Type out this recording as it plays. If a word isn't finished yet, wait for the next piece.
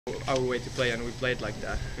our way to play, and we played like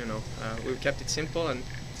that. We kept it simple, and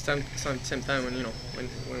same time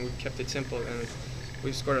when we kept it simple, and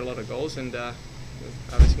we scored a lot of goals. And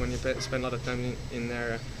obviously, when you spend a lot of time in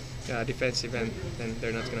their defensive end, then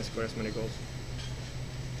they're not going to score as many goals.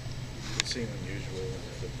 It seemed unusual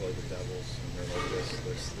to play the Devils, and they're like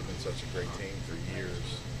this. They've been such a great team for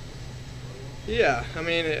years. Yeah, I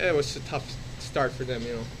mean it was a tough start for them.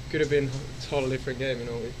 Could have been a totally different game.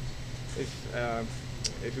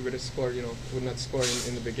 If we would have scored, would not score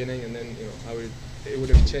in the beginning, and then it would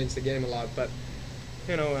have changed the game a lot. But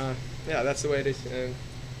yeah, that's the way it is. And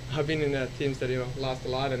I've been in teams that lost a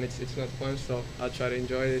lot, and it's not fun. So I'll try to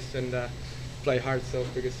enjoy this and play hard. So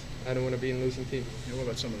because I don't want to be in losing team. What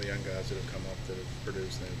about some of the young guys that have come up that have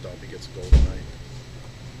produced? And Dobby gets a goal tonight.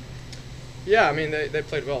 Yeah, I mean they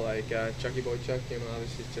played well. Like Chucky Boychuk,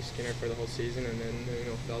 obviously just Skinner for the whole season, and then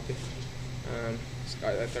Velty.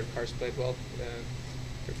 I thought Carson played well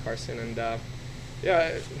for Carson, and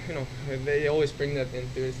yeah, they always bring that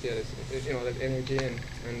enthusiasm, that energy, and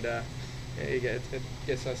it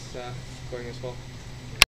gets us going as well.